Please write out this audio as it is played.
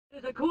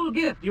is a cool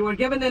gift you were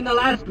given in the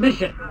last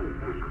mission.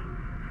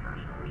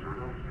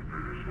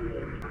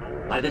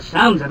 By the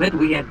sounds of it,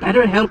 we had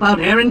better help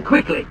out Aeron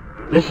quickly.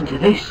 Listen to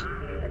this.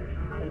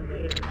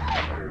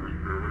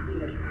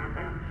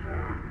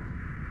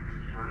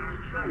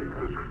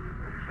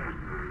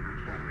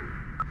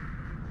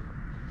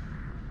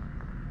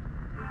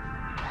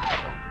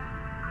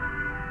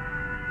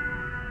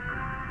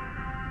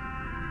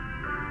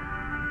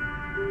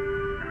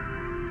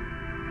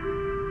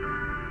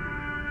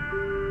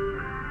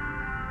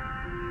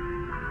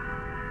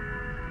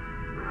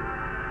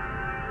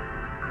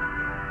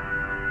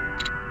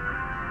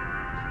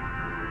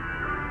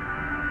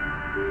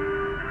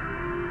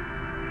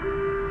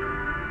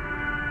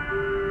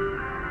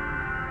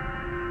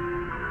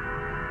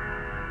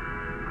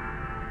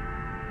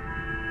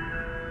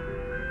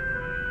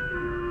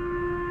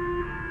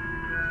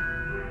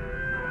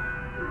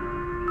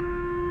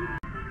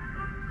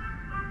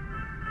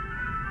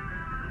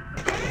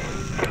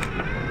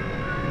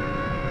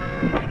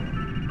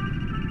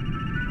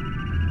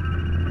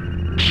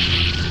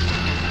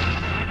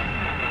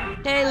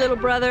 Hey, little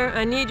brother,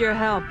 I need your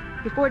help.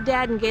 Before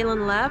Dad and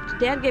Galen left,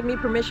 Dad gave me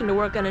permission to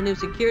work on a new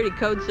security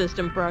code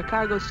system for our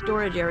cargo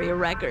storage area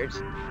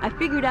records. I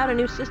figured out a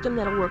new system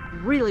that'll work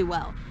really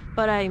well,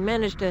 but I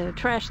managed to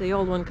trash the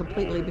old one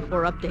completely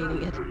before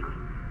updating it.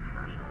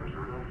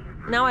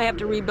 Now I have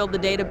to rebuild the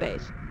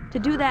database. To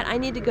do that, I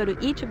need to go to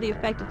each of the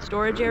affected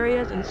storage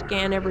areas and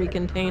scan every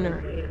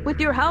container. With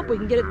your help, we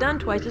can get it done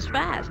twice as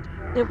fast.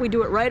 And if we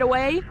do it right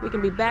away, we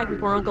can be back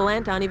before Uncle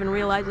Anton even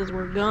realizes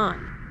we're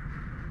gone.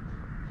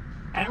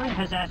 Aeron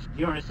has asked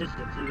your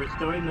assistance in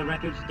restoring the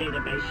records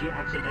database she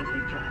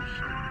accidentally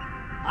trashed.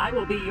 I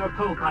will be your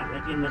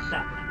co-pilot in the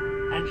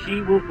sapling, and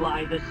she will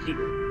fly the Seal.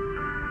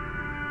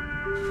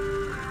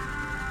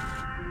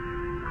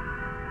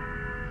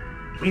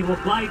 We will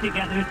fly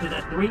together to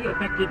the 3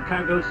 affected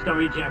cargo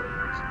storage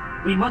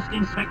areas. We must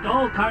inspect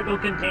all cargo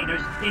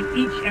containers in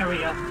each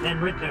area, then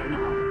return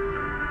home.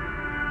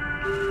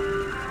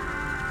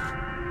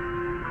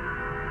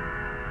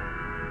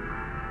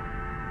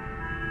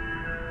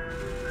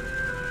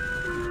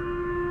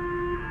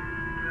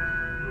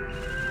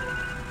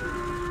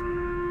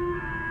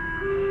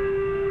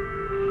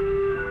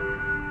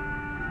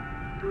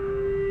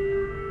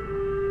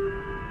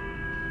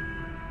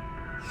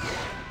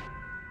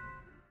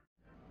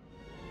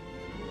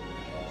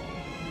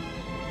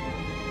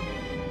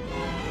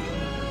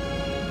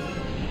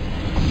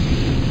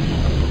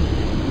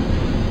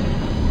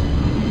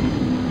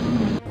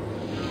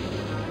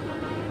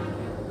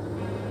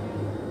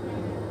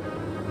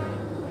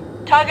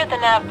 Target the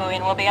nav buoy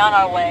and we'll be on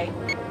our way.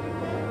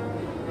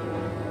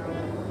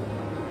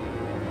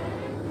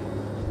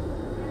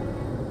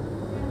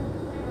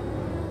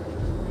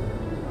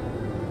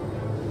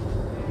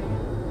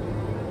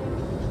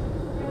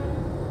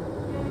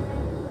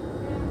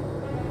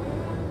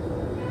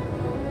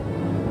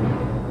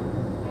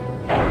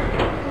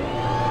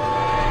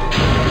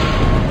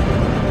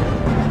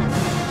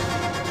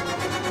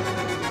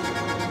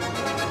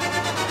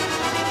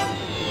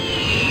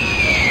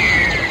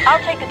 I'll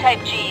take the Type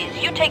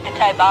Gs, you take the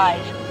Type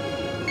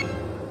Is.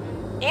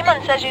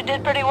 Aeron says you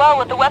did pretty well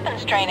with the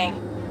weapons training.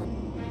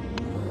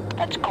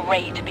 That's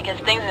great, because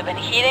things have been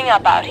heating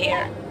up out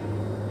here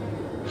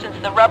since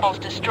the rebels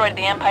destroyed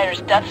the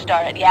Empire's Death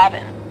Star at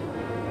Yavin.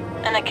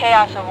 In the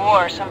chaos of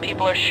war, some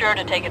people are sure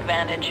to take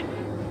advantage.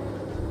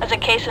 As a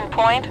case in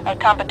point, our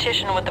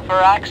competition with the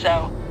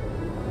Viraxo.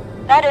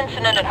 That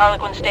incident at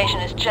Harlequin Station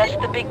is just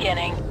the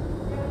beginning.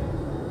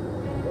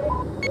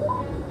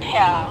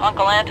 Yeah,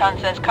 Uncle Anton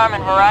says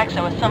Carmen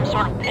Viraxo is some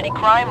sort of petty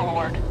crime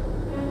lord.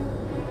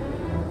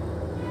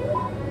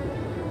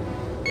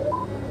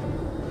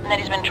 And that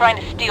he's been trying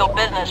to steal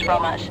business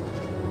from us.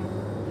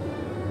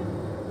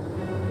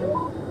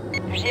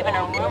 There's even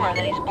a rumor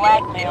that he's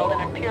blackmailed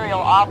an Imperial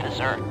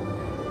officer.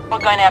 We're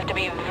going to have to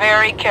be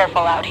very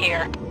careful out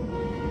here.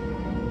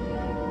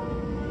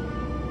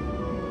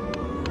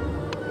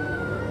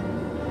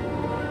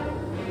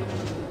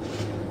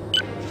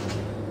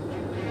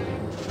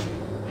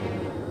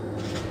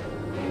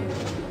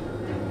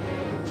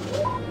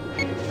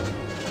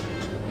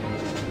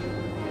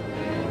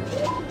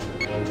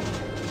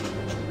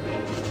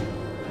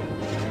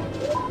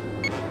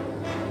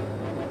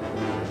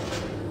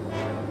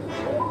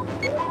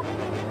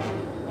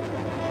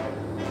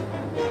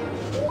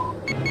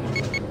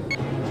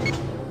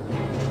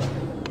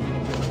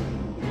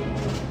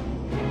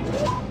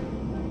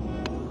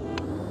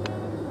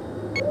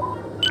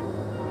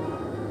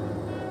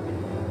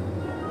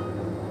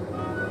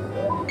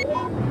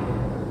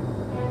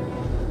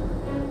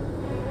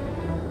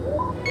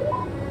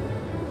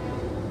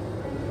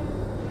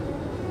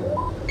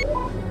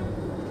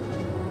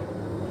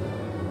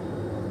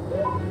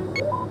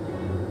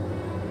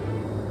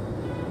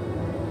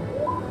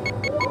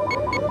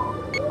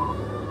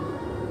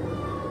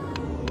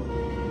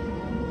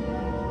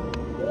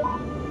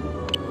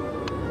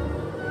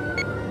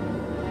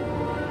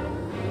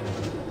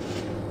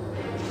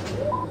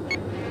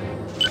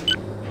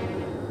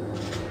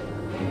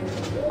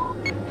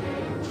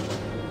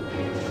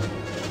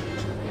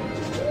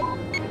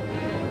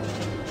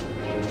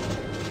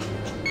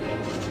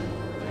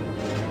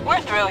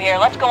 through here.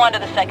 Let's go on to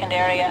the second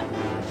area.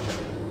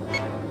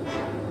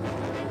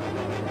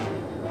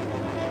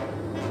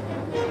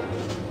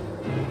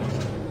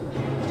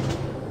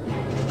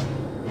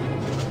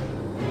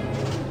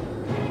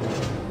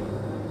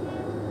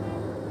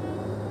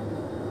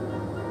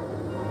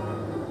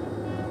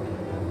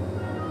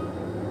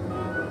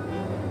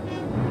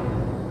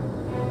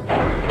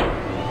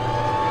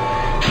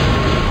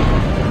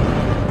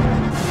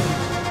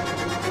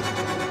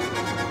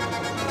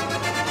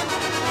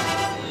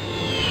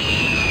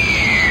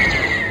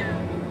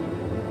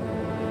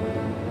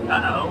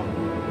 Uh-oh.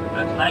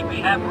 Looks like we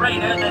have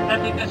raiders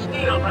attempting to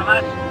steal from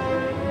us.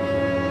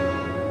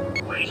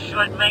 We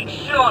should make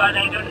sure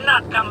they do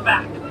not come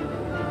back.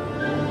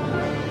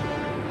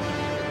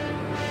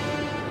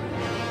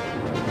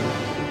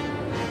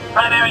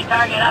 Primary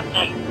target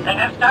update. They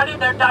have started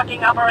their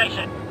docking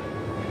operation.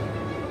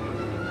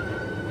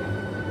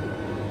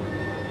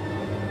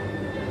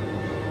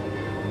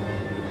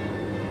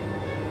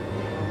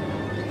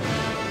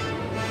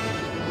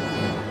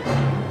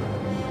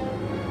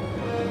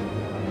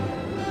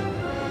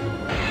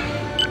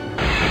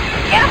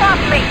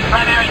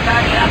 Primary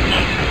target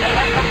update. They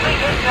have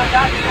completed their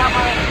docking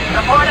operation.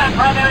 Report on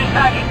primary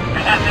target.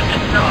 They have been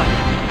destroyed.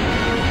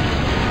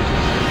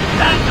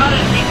 That's what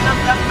it keeps them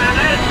from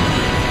manners.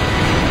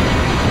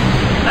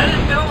 Let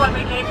us do what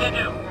we came to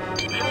do.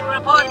 We will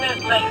report this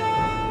later.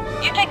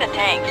 You take the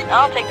tanks.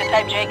 I'll take the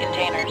Type J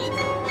containers.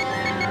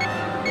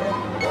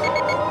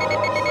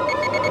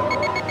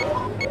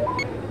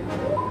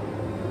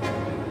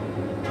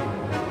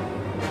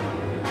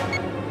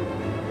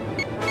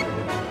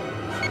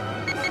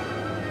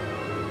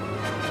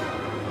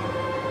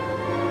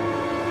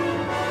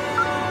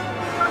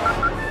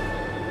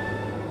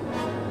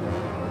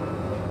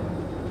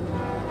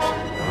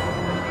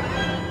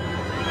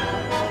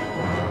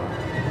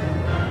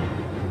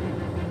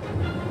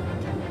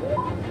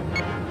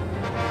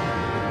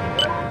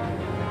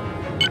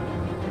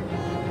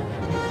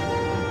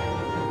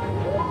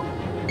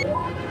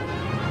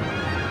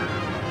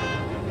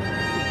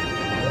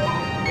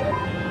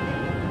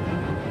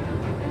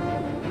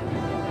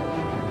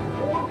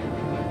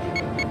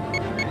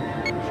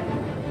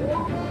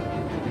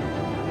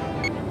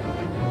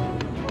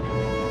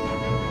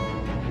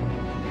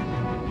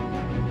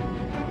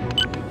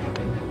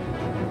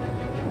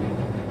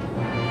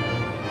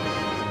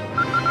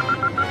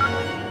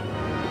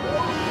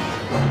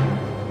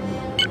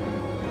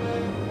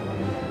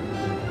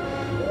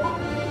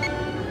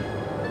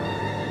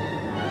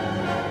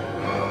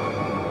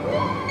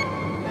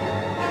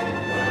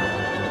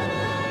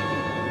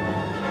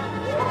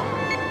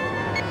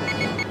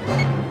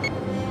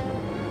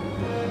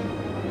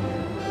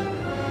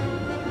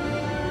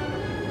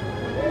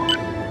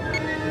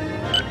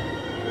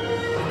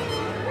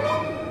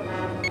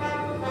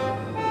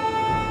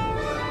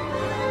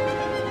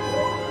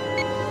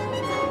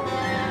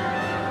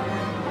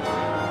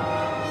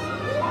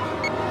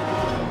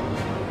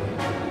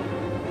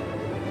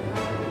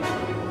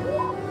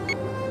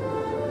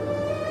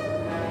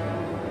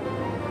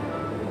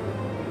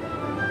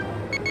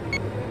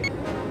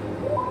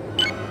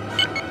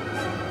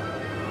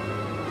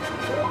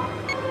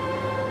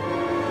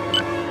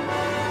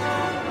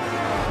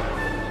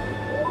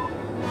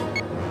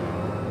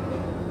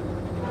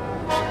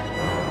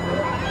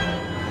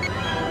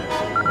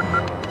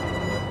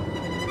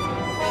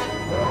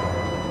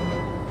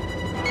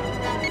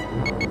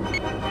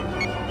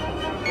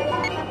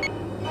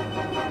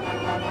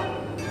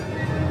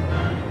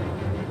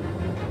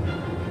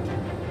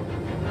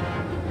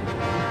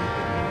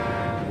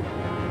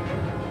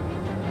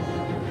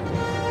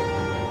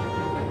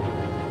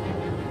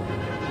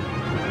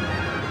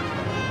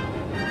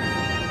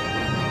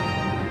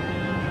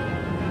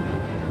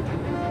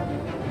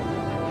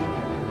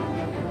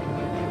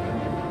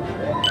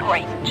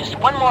 Great. Just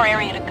one more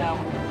area to go.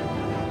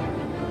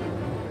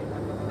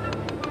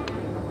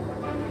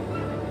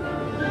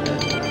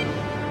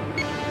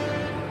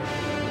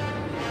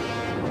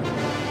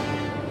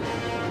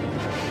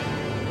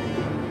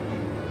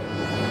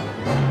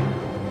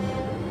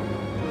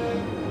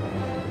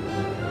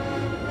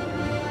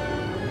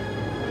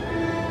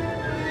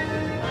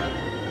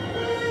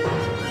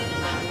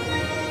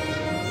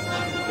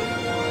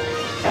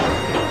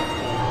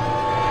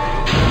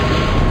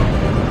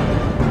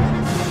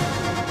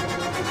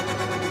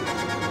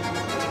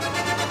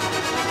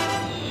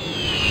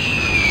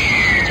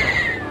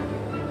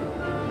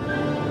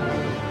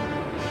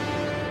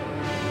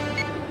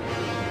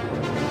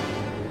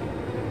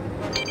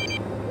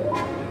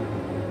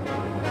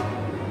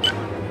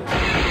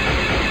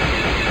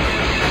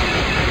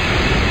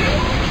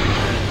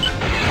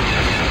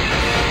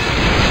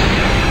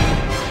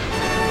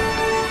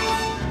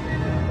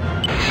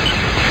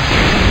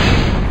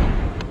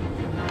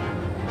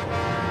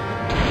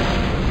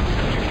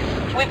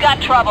 We've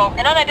got trouble.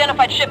 An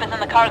unidentified ship is in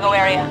the cargo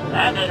area.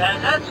 And it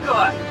has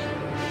escorts.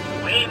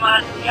 We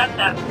must get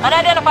them.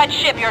 Unidentified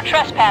ship, you're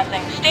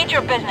trespassing. State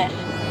your business.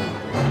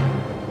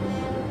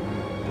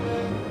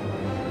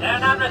 They're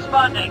not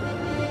responding.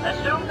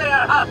 Assume they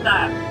are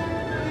hostile.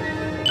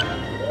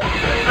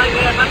 Looks like we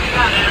have much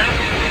out, Aeron.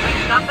 We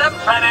stop them.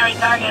 Primary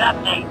target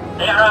update.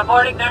 They are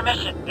aborting their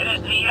mission. It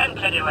is the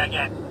Enkidu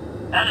again.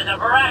 That is a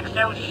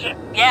Varaxo ship.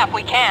 Yeah, if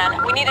we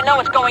can. We need to know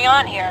what's going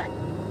on here.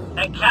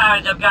 The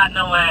cowards have gotten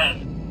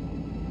away.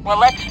 Well,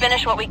 let's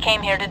finish what we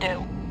came here to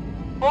do.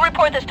 We'll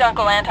report this to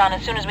Uncle Anton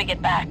as soon as we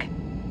get back.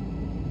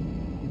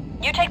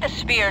 You take the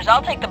spears,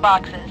 I'll take the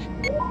boxes.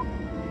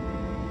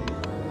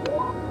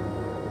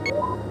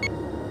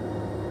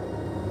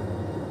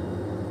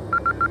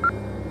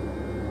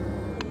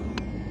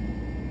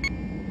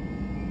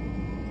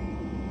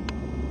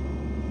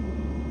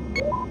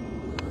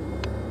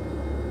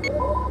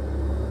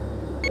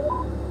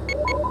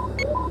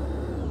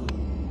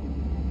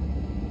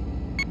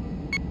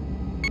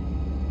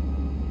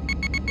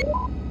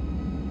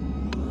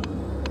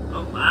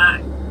 Oh my,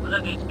 one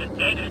of these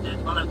containers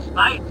is full of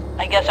spikes.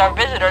 I guess our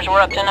visitors were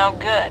up to no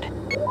good.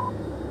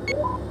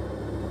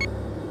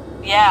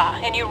 Yeah,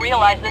 and you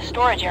realize this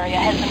storage area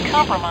has been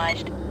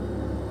compromised.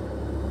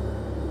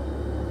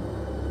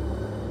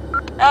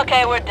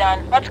 Okay, we're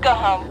done. Let's go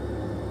home.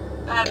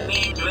 That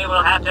means we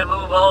will have to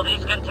move all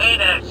these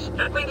containers.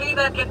 Could we leave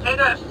that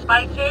container of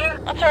spikes here?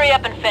 Let's hurry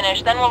up and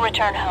finish, then we'll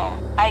return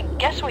home. I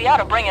guess we ought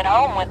to bring it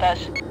home with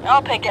us.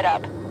 I'll pick it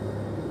up.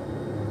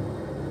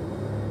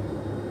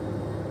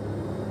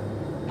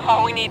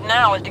 All we need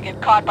now is to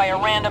get caught by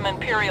a random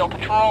Imperial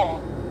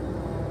patrol.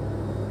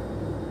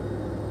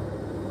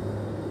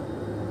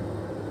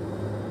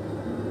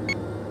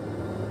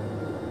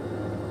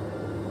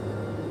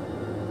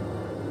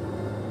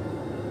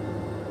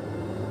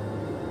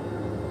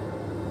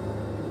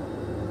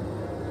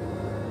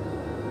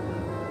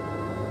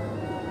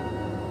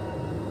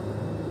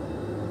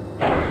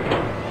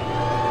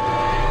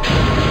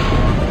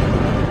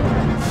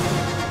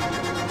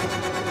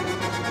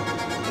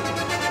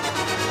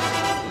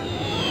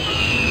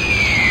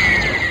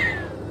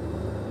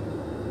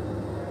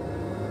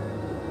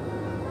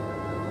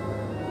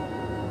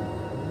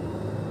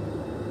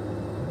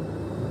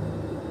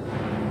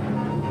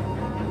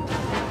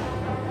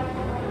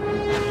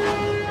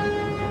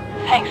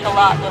 Thanks a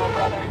lot, little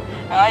brother.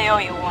 I owe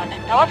you one.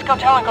 Now let's go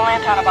tell Uncle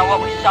Anton about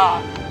what we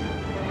saw.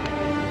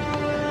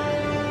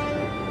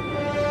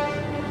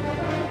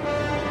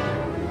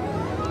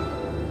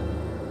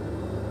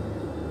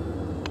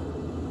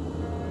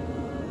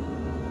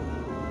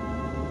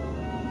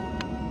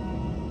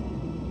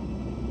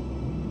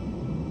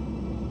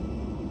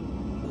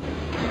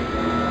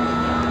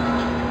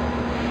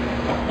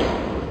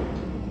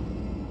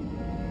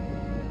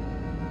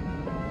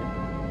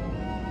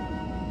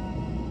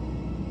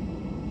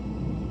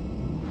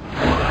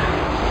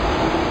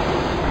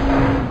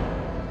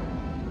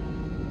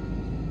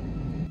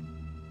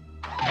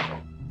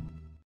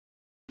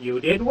 You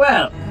did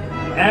well.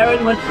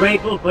 Aeron was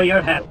grateful for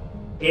your help.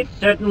 It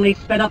certainly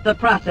sped up the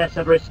process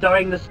of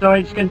restoring the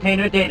storage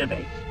container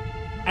database.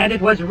 And it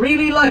was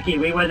really lucky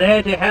we were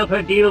there to help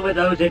her deal with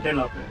those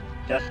interlopers.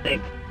 Just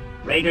think.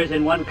 Raiders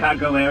in one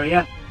cargo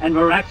area, and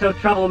Varaxo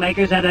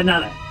troublemakers at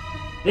another.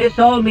 This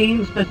all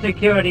means the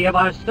security of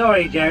our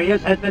storage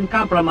areas has been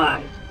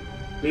compromised.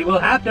 We will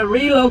have to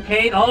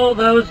relocate all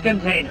those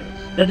containers.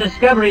 The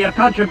discovery of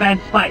contraband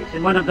spice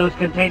in one of those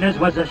containers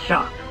was a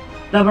shock.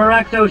 The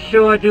Varaxo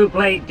sure do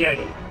play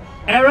dirty.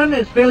 Aeron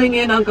is filling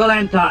in Uncle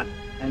Anton,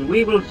 and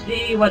we will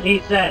see what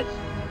he says.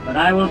 But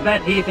I will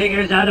bet he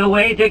figures out a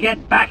way to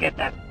get back at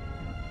them.